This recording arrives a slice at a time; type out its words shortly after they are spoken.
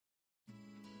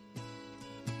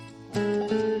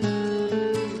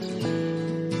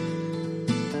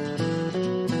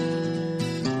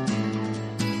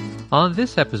On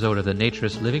this episode of the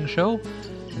Naturist Living Show,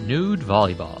 Nude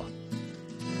Volleyball.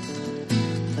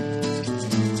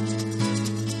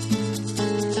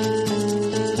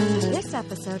 This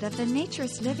episode of the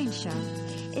Naturist Living Show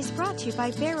is brought to you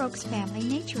by Bear Oaks Family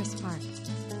Naturist Park.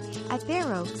 At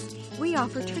Bear Oaks, we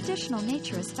offer traditional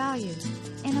naturist values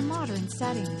in a modern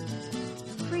setting.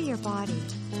 Free your body,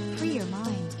 free your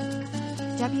mind.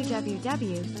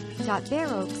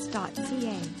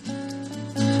 www.bearoaks.ca.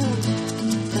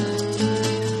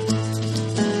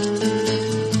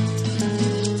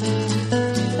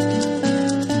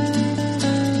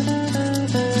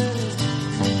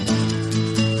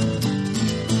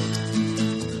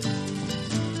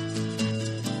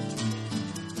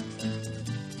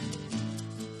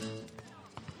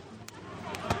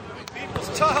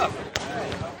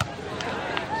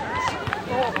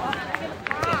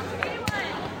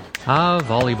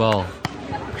 Volleyball.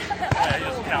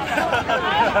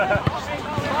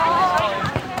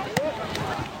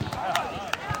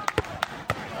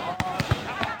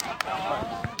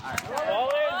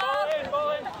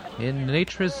 In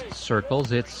naturist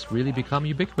circles, it's really become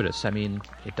ubiquitous. I mean,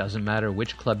 it doesn't matter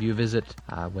which club you visit,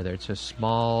 whether it's a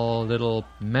small little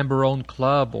member-owned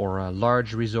club or a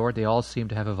large resort, they all seem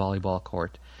to have a volleyball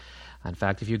court. In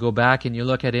fact, if you go back and you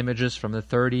look at images from the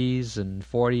 30s and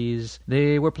 40s,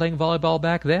 they were playing volleyball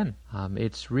back then.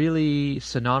 It's really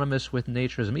synonymous with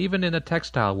naturism, even in the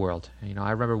textile world. You know,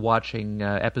 I remember watching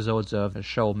episodes of the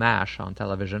show MASH on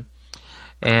television,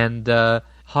 and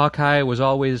Hawkeye was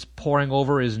always poring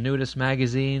over his nudist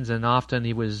magazines, and often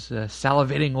he was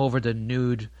salivating over the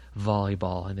nude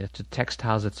volleyball. And it's a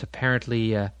textiles that's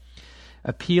apparently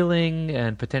appealing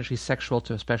and potentially sexual,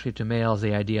 especially to males,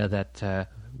 the idea that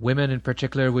women in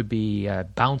particular would be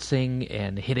bouncing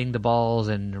and hitting the balls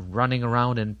and running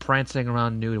around and prancing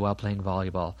around nude while playing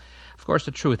volleyball. Of course,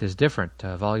 the truth is different.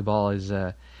 Volleyball is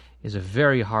a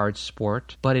very hard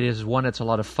sport, but it is one that's a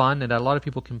lot of fun and that a lot of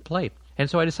people can play. And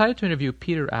so I decided to interview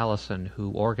Peter Allison,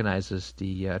 who organizes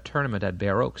the tournament at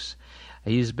Bear Oaks.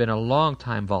 He's been a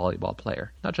long-time volleyball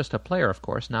player. Not just a player, of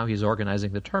course. Now he's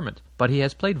organizing the tournament. But he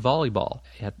has played volleyball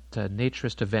at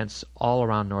naturist events all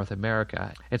around North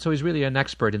America. And so he's really an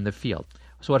expert in the field.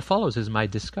 So what follows is my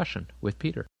discussion with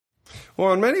Peter.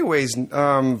 Well, in many ways,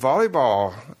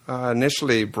 volleyball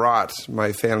initially brought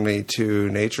my family to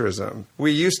naturism.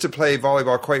 We used to play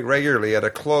volleyball quite regularly at a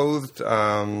clothed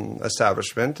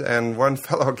establishment. And one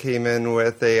fellow came in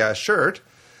with a shirt.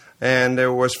 And it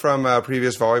was from a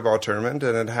previous volleyball tournament,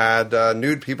 and it had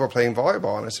nude people playing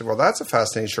volleyball. And I said, well, that's a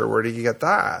fascinating shirt. Where did you get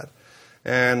that?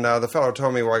 And the fellow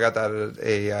told me, well, I got that at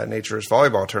a naturist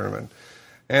volleyball tournament.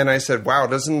 And I said, wow,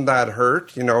 doesn't that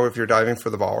hurt, you know, if you're diving for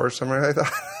the ball or something like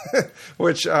that?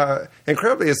 Which,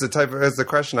 incredibly, is the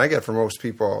question I get from most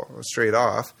people straight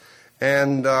off.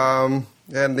 And the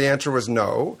answer was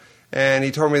no. And he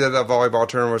told me that the volleyball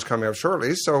tournament was coming up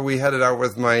shortly. So we headed out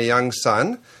with my young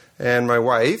son and my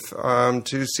wife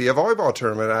to see a volleyball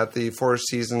tournament at the Four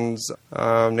Seasons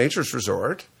Naturist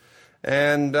Resort.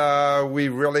 And we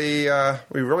really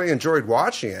enjoyed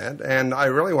watching it. And I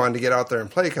really wanted to get out there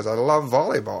and play because I love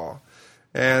volleyball.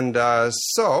 And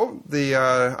so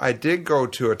I did go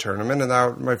to a tournament.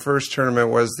 And my first tournament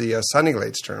was the Sunny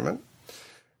Glades tournament.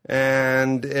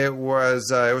 And it was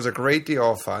a great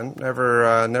deal of fun.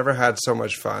 Never had so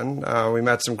much fun. We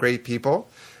met some great people.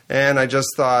 And I just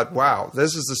thought, wow,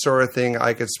 this is the sort of thing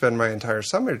I could spend my entire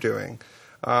summer doing.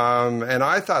 And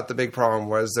I thought the big problem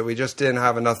was that we just didn't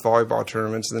have enough volleyball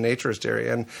tournaments in the naturist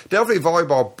area. And definitely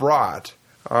volleyball brought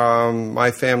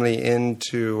my family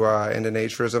into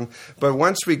naturism. But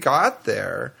once we got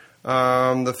there,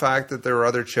 the fact that there were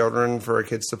other children for our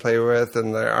kids to play with,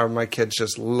 and my kids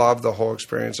just loved the whole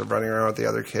experience of running around with the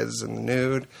other kids in the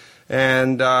nude.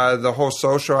 And the whole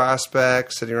social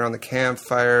aspect, sitting around the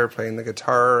campfire, playing the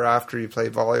guitar after you play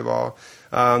volleyball,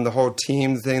 the whole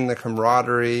team thing, the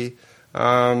camaraderie,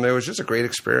 it was just a great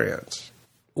experience.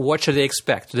 What should they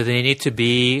expect? Do they need to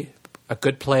be a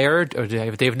good player? Or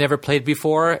if they've never played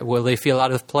before, will they feel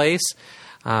out of place?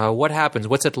 What happens?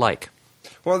 What's it like?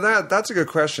 Well, that's a good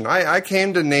question. I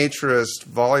came to naturist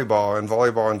volleyball and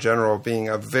volleyball in general being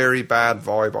a very bad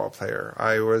volleyball player.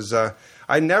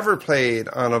 I never played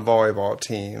on a volleyball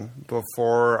team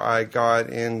before I got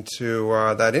into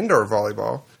that indoor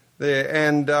volleyball.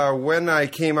 And when I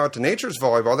came out to naturist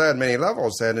volleyball, they had many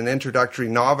levels. They had an introductory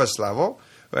novice level,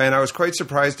 and I was quite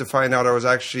surprised to find out I was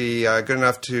actually good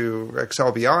enough to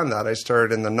excel beyond that. I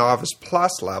started in the novice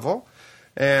plus level,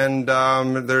 and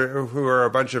who are a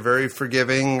bunch of very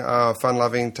forgiving,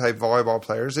 fun-loving type volleyball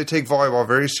players. They take volleyball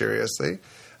very seriously.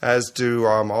 as do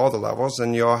all the levels.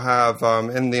 And you'll have,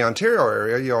 in the Ontario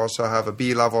area, you also have a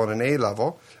B level and an A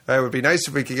level. It would be nice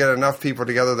if we could get enough people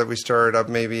together that we started up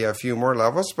maybe a few more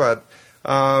levels, but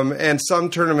and some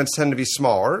tournaments tend to be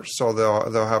smaller, so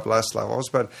they'll have less levels.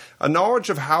 But a knowledge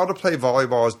of how to play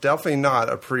volleyball is definitely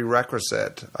not a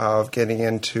prerequisite of getting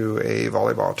into a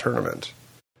volleyball tournament.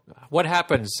 What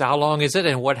happens? How long is it,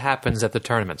 and what happens at the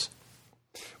tournaments?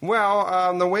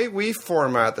 Well, the way we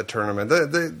format the tournament,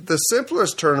 the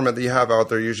simplest tournament that you have out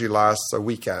there usually lasts a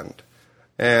weekend.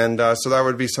 And so that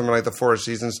would be something like the Four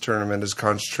Seasons tournament is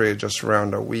concentrated just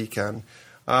around a weekend.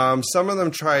 Some of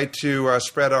them try to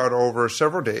spread out over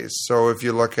several days. So if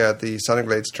you look at the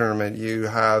Sunnyglades tournament, you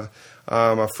have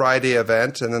a Friday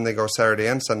event, and then they go Saturday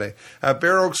and Sunday. At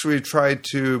Bear Oaks, we've tried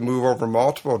to move over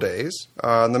multiple days.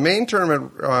 The main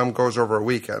tournament goes over a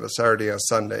weekend, a Saturday and a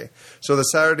Sunday. So the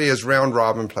Saturday is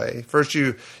round-robin play. First,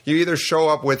 you either show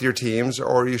up with your teams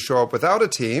or you show up without a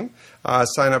team,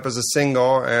 sign up as a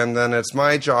single, and then it's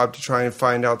my job to try and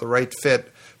find out the right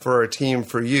fit for a team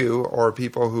for you or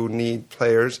people who need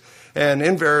players. And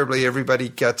invariably, everybody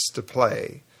gets to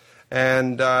play.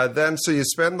 And then, so you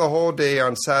spend the whole day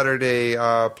on Saturday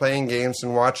playing games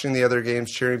and watching the other games,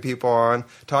 cheering people on,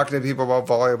 talking to people about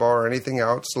volleyball or anything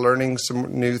else, learning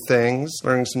some new things,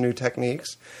 learning some new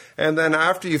techniques. And then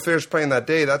after you finish playing that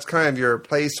day, that's kind of your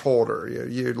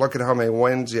placeholder. You look at how many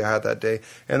wins you had that day,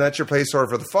 and that's your placeholder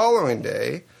for the following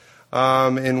day,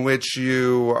 in which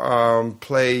you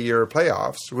play your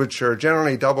playoffs, which are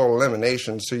generally double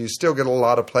elimination, so you still get a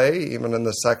lot of play even in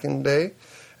the second day.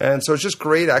 And so it's just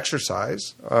great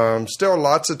exercise. Still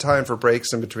lots of time for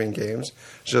breaks in between games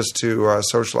just to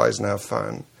socialize and have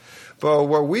fun. But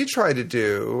what we try to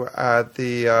do at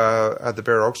the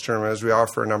Bear Oaks tournament is we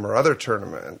offer a number of other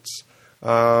tournaments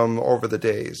over the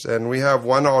days. And we have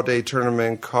one all-day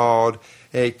tournament called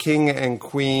a King and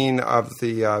Queen of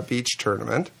the Beach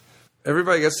tournament.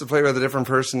 Everybody gets to play with a different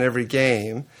person every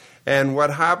game. And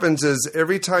what happens is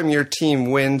every time your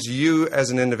team wins, you as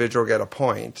an individual get a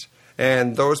point.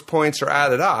 And those points are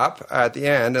added up at the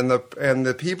end, and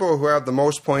the people who have the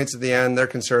most points at the end, they're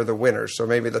considered the winners. So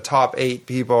maybe the top 8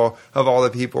 people of all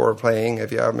the people who are playing,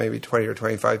 if you have maybe 20 or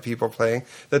 25 people playing,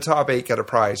 the top 8 get a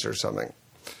prize or something.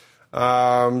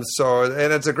 And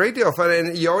it's a great deal of fun,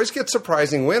 and you always get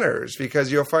surprising winners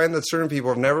because you'll find that certain people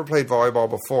have never played volleyball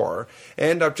before,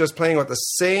 end up just playing with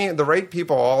the right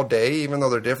people all day, even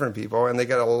though they're different people, and they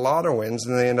get a lot of wins,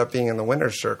 and they end up being in the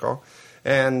winner's circle.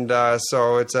 And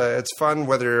so it's fun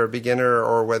whether you're a beginner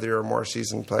or whether you're a more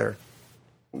seasoned player.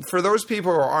 For those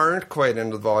people who aren't quite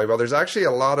into volleyball, there's actually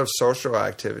a lot of social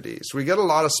activities. We get a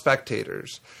lot of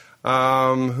spectators who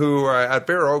are at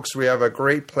Bear Oaks. We have a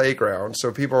great playground,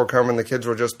 so people will come and the kids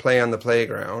will just play on the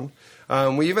playground.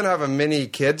 We even have a mini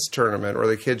kids tournament where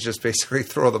the kids just basically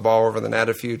throw the ball over the net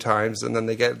a few times, and then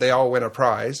they all win a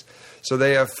prize. So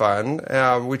they have fun.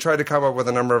 We try to come up with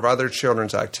a number of other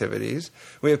children's activities.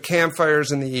 We have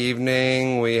campfires in the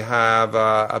evening. We have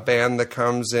a band that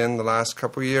comes in the last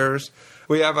couple of years.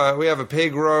 We have a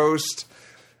pig roast.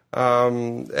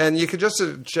 And you could just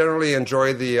generally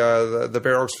enjoy the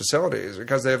Bear Oaks facilities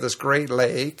because they have this great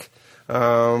lake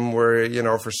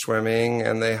where, for swimming,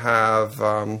 and they have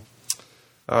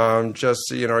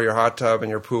your hot tub and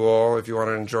your pool if you want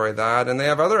to enjoy that. And they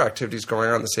have other activities going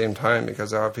on at the same time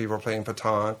because they have people playing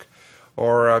petanque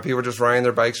or people just riding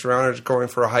their bikes around or just going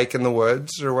for a hike in the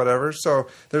woods or whatever. So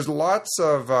there's lots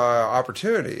of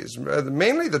opportunities.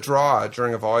 Mainly the draw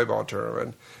during a volleyball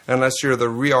tournament, unless you're the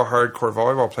real hardcore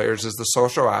volleyball players, is the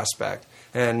social aspect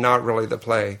and not really the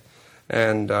play.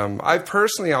 And I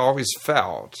personally always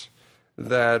felt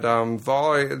that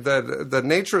that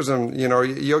naturism,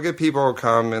 you'll get people who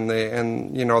come and they're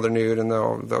nude and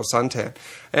they'll suntan.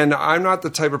 And I'm not the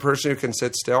type of person who can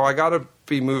sit still. I got to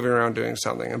be moving around doing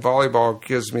something. And volleyball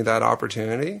gives me that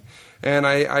opportunity. And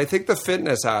I think the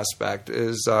fitness aspect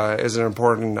is an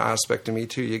important aspect to me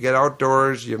too. You get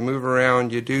outdoors, you move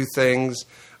around, you do things,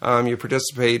 you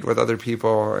participate with other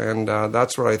people, and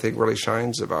that's what I think really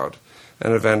shines about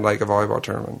an event like a volleyball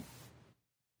tournament.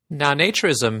 Now,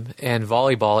 naturism and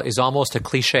volleyball is almost a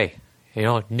cliche.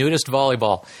 Nudist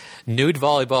volleyball, nude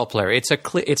volleyball player. It's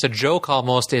a joke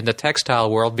almost in the textile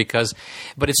world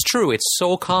but it's true. It's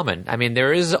so common. I mean,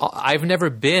 I've never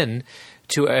been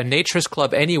to a naturist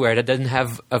club anywhere that doesn't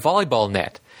have a volleyball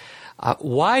net.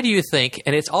 Why do you think,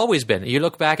 and it's always been, you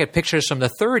look back at pictures from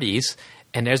the 30s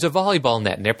and there's a volleyball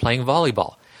net and they're playing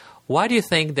volleyball. Why do you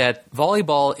think that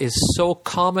volleyball is so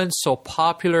common, so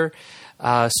popular,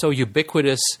 so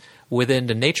ubiquitous within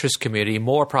the naturist community,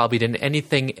 more probably than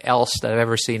anything else that I've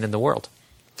ever seen in the world?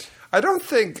 I don't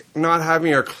think not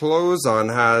having your clothes on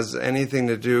has anything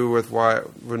to do with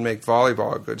what would make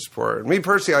volleyball a good sport. Me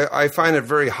personally, I find it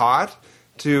very hot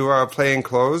to play in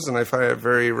clothes, and I find it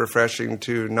very refreshing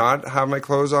to not have my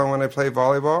clothes on when I play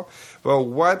volleyball. But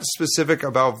what specific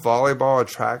about volleyball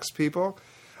attracts people?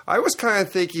 I was kind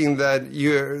of thinking that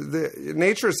the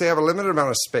naturists, they have a limited amount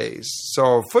of space.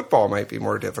 So football might be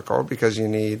more difficult because you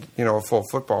need, a full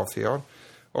football field.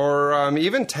 Or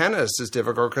even tennis is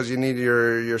difficult because you need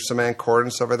your cement court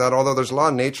and stuff like that, although there's a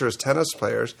lot of naturist tennis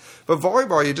players. But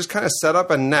volleyball, you just kind of set up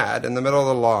a net in the middle of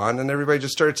the lawn and everybody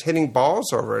just starts hitting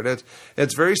balls over it.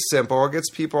 It's very simple. It gets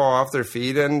people off their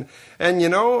feet. And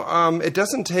it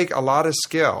doesn't take a lot of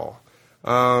skill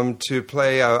to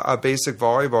play a basic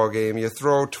volleyball game. You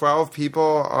throw 12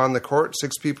 people on the court,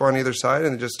 6 people on either side,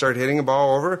 and they just start hitting a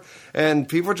ball over, and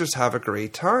people just have a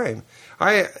great time.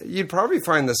 You'd probably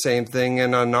find the same thing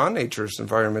in a non-naturist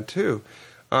environment too.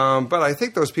 But I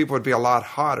think those people would be a lot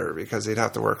hotter because they'd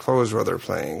have to wear clothes while they're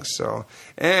playing.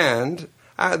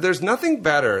 There's nothing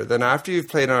better than after you've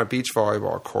played on a beach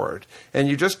volleyball court and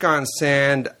you've just gotten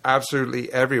sand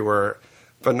absolutely everywhere,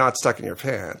 but not stuck in your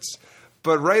pants.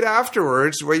 But right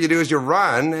afterwards, what you do is you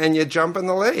run and you jump in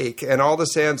the lake, and all the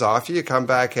sand's off you. You come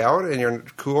back out, and you're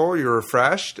cool, you're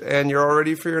refreshed, and you're all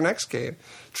ready for your next game.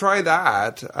 Try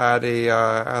that at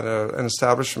an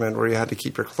establishment where you had to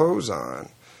keep your clothes on.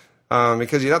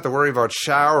 Because you'd have to worry about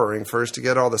showering first to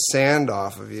get all the sand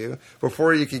off of you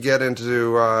before you could get into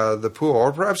the pool.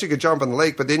 Or perhaps you could jump in the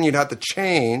lake, but then you'd have to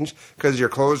change because your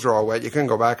clothes are all wet. You couldn't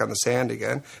go back on the sand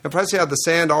again. And plus you had the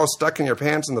sand all stuck in your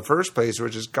pants in the first place,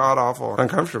 which is god-awful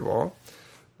uncomfortable.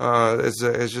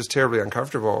 It's just terribly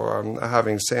uncomfortable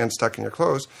having sand stuck in your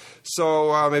clothes.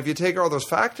 So if you take all those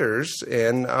factors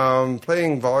in,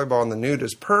 playing volleyball in the nude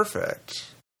is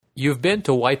perfect. You've been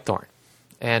to Whitethorn.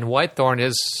 And Whitethorn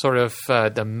is sort of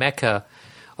the mecca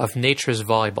of naturist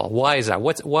volleyball. Why is that?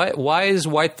 Why is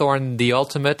Whitethorn the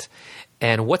ultimate,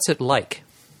 and what's it like?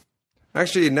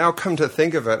 Actually, now come to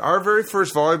think of it, our very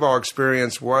first volleyball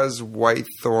experience was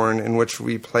Whitethorn, in which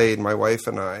we played, my wife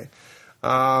and I.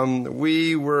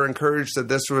 We were encouraged that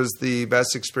this was the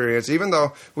best experience, even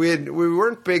though we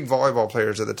weren't big volleyball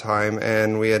players at the time,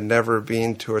 and we had never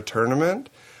been to a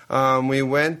tournament. We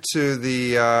went to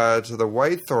the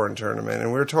Whitethorn tournament,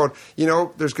 and we were told,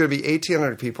 there's going to be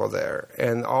 1,800 people there,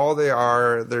 and all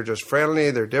they're just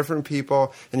friendly, they're different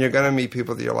people, and you're going to meet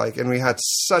people that you like. And we had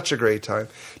such a great time.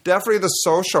 Definitely the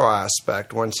social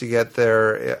aspect, once you get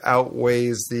there,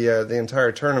 outweighs the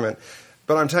entire tournament.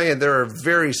 But I'm telling you, there are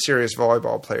very serious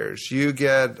volleyball players. You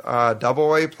get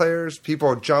double-A players,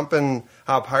 people jumping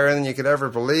up higher than you could ever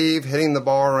believe, hitting the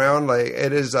ball around.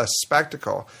 It is a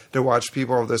spectacle to watch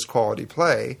people of this quality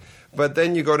play. But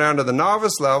then you go down to the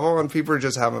novice level, and people are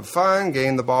just having fun,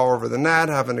 getting the ball over the net,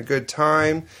 having a good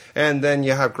time. And then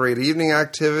you have great evening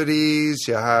activities.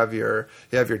 You have your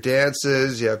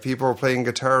dances. You have people playing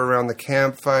guitar around the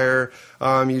campfire.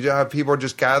 You have people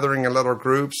just gathering in little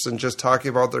groups and just talking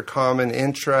about their common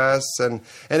interests. And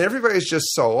everybody's just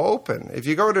so open. If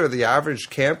you go to the average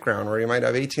campground where you might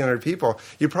have 1,800 people,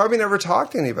 you probably never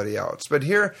talk to anybody else. But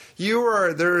here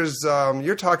you're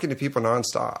talking to people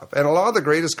nonstop. And a lot of the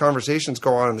greatest conversations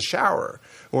go on in the shower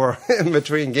or in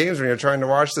between games when you're trying to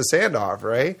wash the sand off,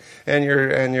 right? And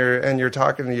you're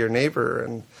talking to your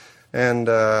neighbor and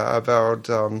about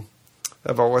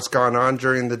what's gone on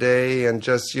during the day and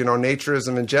just,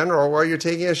 naturism in general while you're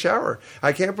taking a shower.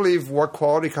 I can't believe what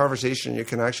quality conversation you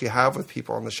can actually have with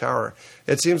people in the shower.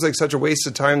 It seems like such a waste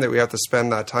of time that we have to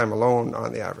spend that time alone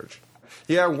on the average.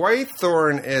 Yeah,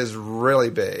 Whitethorn is really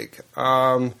big.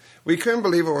 We couldn't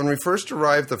believe it when we first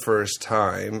arrived the first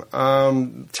time.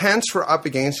 Tents were up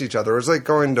against each other. It was like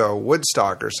going to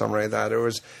Woodstock or something like that.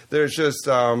 There's just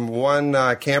one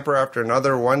camper after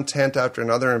another, one tent after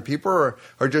another, and people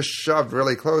are just shoved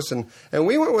really close. And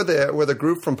we went with a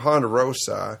group from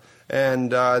Ponderosa,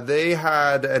 and they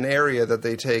had an area that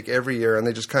they take every year, and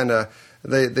they just kind of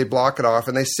They block it off,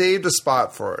 and they saved a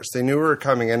spot for us. They knew we were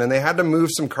coming in, and they had to move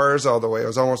some cars all the way. It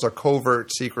was almost a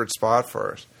covert secret spot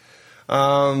for us.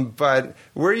 But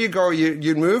where you go,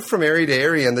 you move from area to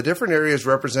area, and the different areas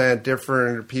represent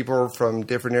different people from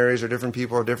different areas or different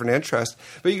people of different interests.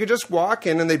 But you could just walk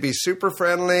in, and they'd be super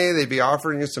friendly. They'd be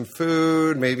offering you some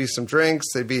food, maybe some drinks.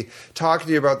 They'd be talking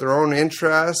to you about their own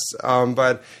interests.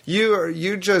 But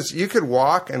you could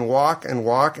walk and walk and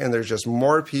walk, and there's just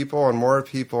more people and more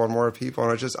people and more people,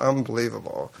 and it's just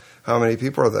unbelievable how many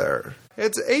people are there.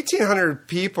 It's 1,800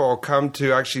 people come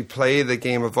to actually play the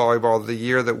game of volleyball the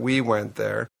year that we went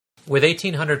there. With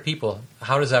 1,800 people,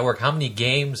 how does that work? How many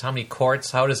games, how many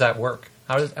courts, how does that work?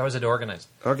 How is it organized?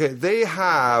 Okay, they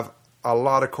have a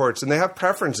lot of courts, and they have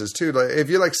preferences too. Like if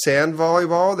you like sand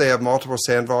volleyball, they have multiple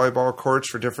sand volleyball courts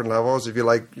for different levels. If you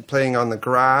like playing on the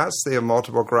grass, they have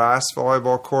multiple grass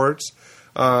volleyball courts,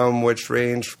 which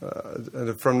range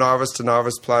from novice to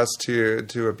novice plus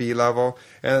to a B level.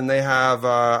 And they have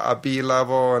a B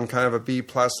level and kind of a B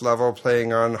plus level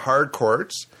playing on hard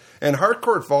courts. And hard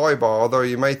court volleyball, although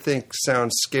you might think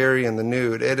sounds scary in the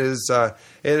nude, it is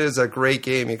a great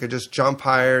game. You can just jump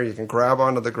higher, you can grab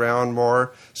onto the ground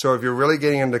more. So if you're really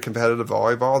getting into competitive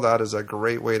volleyball, that is a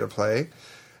great way to play.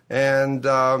 And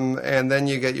then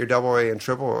you get your AA and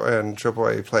triple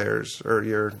A players, or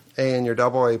your A and your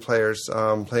AA players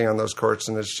playing on those courts,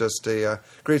 and it's just a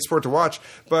great sport to watch.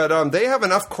 But they have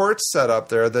enough courts set up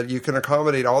there that you can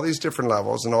accommodate all these different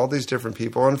levels and all these different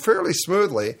people, and fairly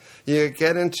smoothly. You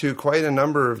get into quite a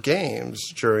number of games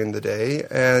during the day,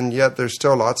 and yet there's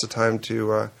still lots of time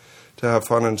to have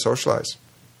fun and socialize.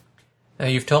 Now,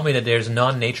 you've told me that there's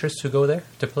non-naturists who go there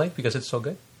to play because it's so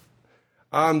good.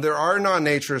 There are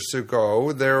non-naturists who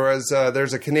go. There's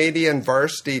a Canadian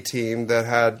varsity team that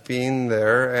had been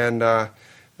there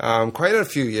and quite a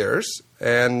few years,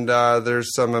 and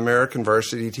there's some American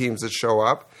varsity teams that show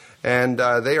up, and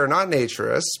they are not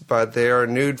naturists, but they are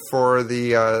nude for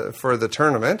the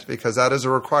tournament because that is a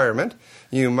requirement.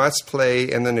 You must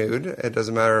play in the nude. It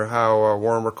doesn't matter how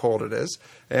warm or cold it is,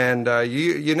 and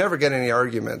you never get any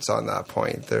arguments on that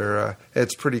point.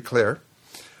 It's pretty clear.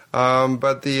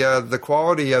 But the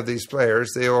quality of these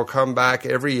players, they will come back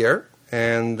every year,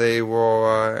 and they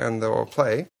will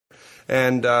play,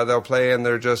 and they'll play, and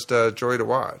they're just a joy to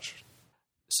watch.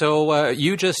 So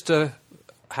you just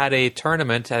had a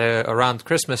tournament around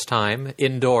Christmas time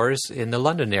indoors in the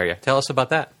London area. Tell us about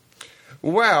that.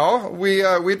 Well,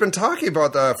 we'd been talking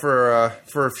about that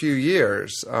for a few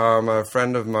years. A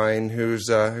friend of mine who's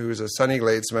a Sunny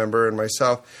Glades member and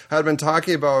myself had been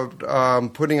talking about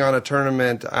putting on a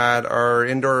tournament at our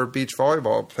indoor beach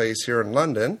volleyball place here in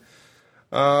London.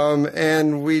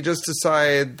 And we just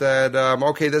decided that,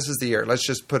 okay, this is the year. Let's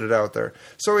just put it out there.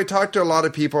 So we talked to a lot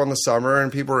of people in the summer,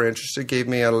 and people were interested, gave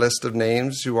me a list of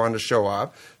names who wanted to show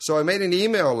up. So I made an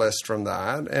email list from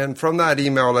that. And from that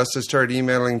email list, I started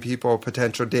emailing people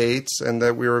potential dates and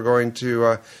that we were going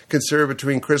to consider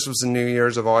between Christmas and New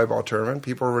Year's a volleyball tournament.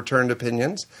 People returned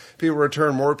opinions. People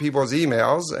returned more people's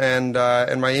emails. And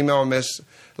my email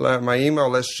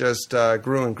list just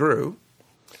grew and grew.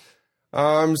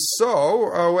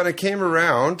 So when it came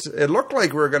around, it looked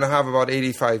like we were going to have about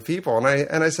 85 people. And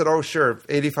I said, oh, sure,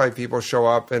 85 people show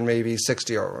up and maybe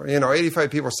 60,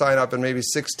 85 people sign up and maybe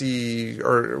 60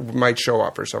 or might show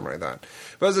up or something like that.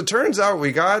 But as it turns out,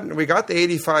 we got the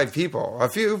 85 people. A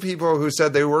few people who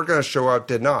said they were going to show up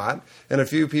did not. And a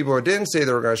few people who didn't say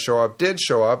they were going to show up did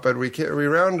show up. But we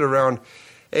rounded around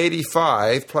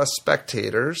 85 plus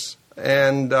spectators.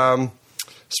 And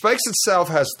Spikes itself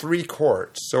has 3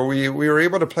 courts, so we were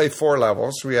able to play 4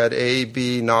 levels. We had A,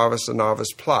 B, Novice, and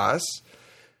Novice Plus,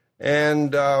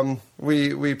 and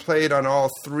we played on all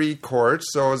 3 courts,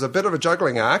 so it was a bit of a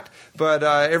juggling act, but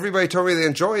everybody told me they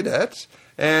enjoyed it,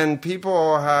 and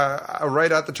people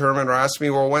right at the tournament were asking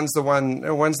me, well, when's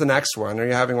the next one? Are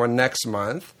you having one next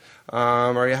month?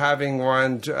 Are you having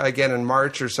one again in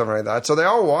March or something like that? So they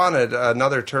all wanted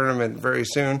another tournament very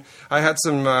soon. I had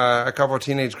a couple of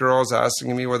teenage girls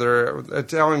asking me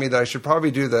telling me that I should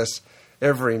probably do this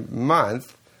every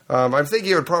month. I'm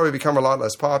thinking it would probably become a lot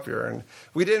less popular. And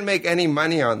we didn't make any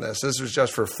money on this. This was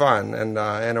just for fun, and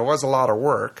it was a lot of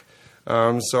work.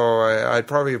 So I'd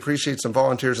probably appreciate some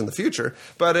volunteers in the future.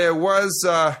 But it was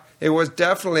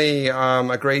definitely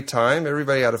a great time.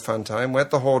 Everybody had a fun time. Went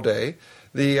the whole day.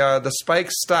 The Spike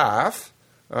staff,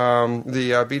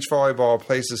 the beach volleyball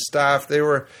place's staff, they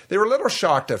were a little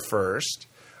shocked at first,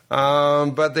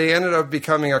 but they ended up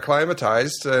becoming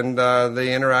acclimatized, and they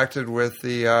interacted with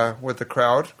the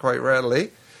crowd quite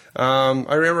readily.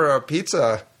 I remember a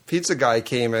pizza guy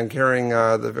came in carrying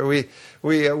we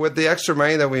with the extra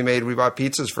money that we made, we bought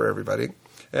pizzas for everybody.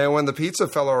 And when the pizza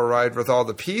fellow arrived with all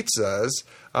the pizzas,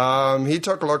 he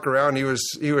took a look around. He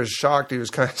was shocked. He was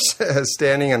kind of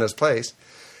standing in his place.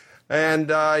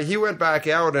 And he went back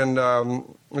out and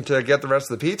to get the rest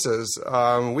of the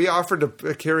pizzas. We offered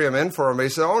to carry them in for him. He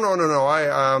said, "Oh no!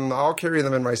 I'll carry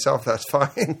them in myself. That's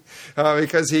fine."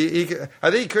 Because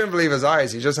I think he couldn't believe his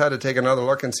eyes. He just had to take another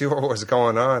look and see what was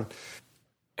going on.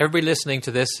 Everybody listening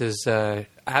to this is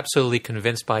absolutely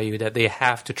convinced by you that they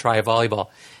have to try volleyball.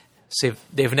 So if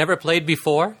they've never played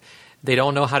before, they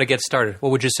don't know how to get started.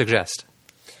 What would you suggest?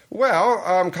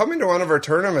 Well, coming to one of our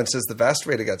tournaments is the best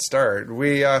way to get started.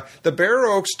 The Bear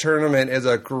Oaks tournament is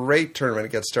a great tournament to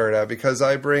get started at because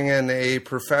I bring in a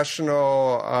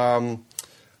professional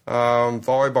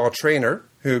volleyball trainer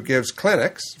who gives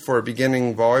clinics for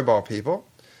beginning volleyball people.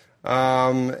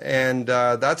 And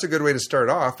that's a good way to start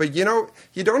off. But, you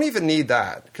don't even need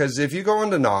that, because if you go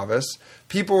into novice,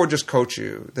 people will just coach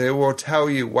you. They will tell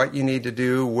you what you need to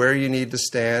do, where you need to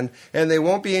stand, and they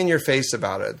won't be in your face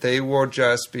about it. They will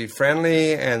just be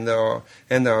friendly, and they'll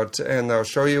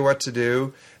show you what to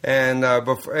do.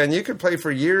 And you could play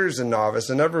for years in novice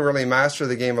and never really master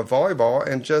the game of volleyball,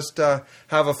 and just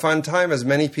have a fun time, as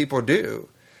many people do.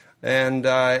 And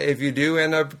if you do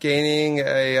end up gaining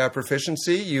a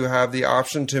proficiency, you have the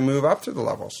option to move up through the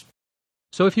levels.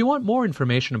 So if you want more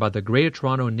information about the Greater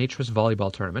Toronto Naturist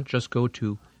Volleyball Tournament, just go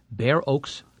to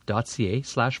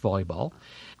bareoaks.ca/volleyball,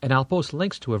 and I'll post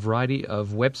links to a variety of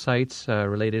websites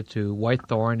related to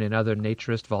Whitethorn and other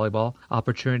naturist volleyball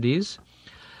opportunities.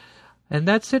 And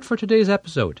that's it for today's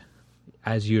episode.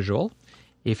 As usual,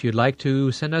 if you'd like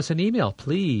to send us an email,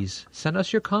 please send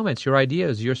us your comments, your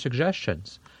ideas, your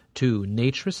suggestions to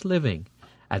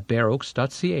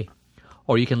naturistliving@bareoaks.ca.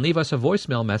 Or you can leave us a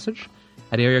voicemail message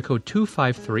at area code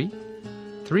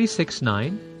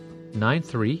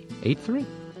 253-369-9383.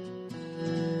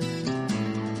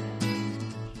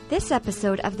 This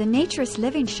episode of the Naturist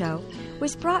Living Show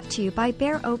was brought to you by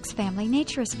Bare Oaks Family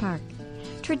Naturist Park.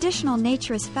 Traditional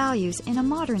naturist values in a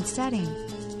modern setting.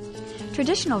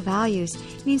 Traditional values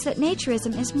means that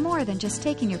naturism is more than just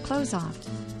taking your clothes off.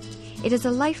 It is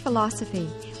a life philosophy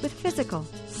with physical,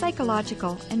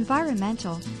 psychological,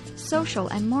 environmental, social,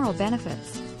 and moral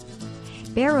benefits.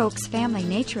 Bare Oaks Family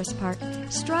Naturist Park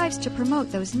strives to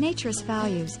promote those naturist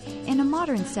values in a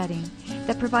modern setting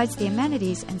that provides the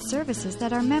amenities and services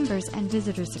that our members and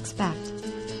visitors expect.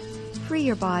 Free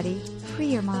your body, free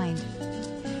your mind.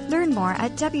 Learn more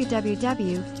at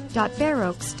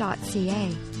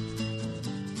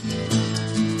www.bareoaks.ca.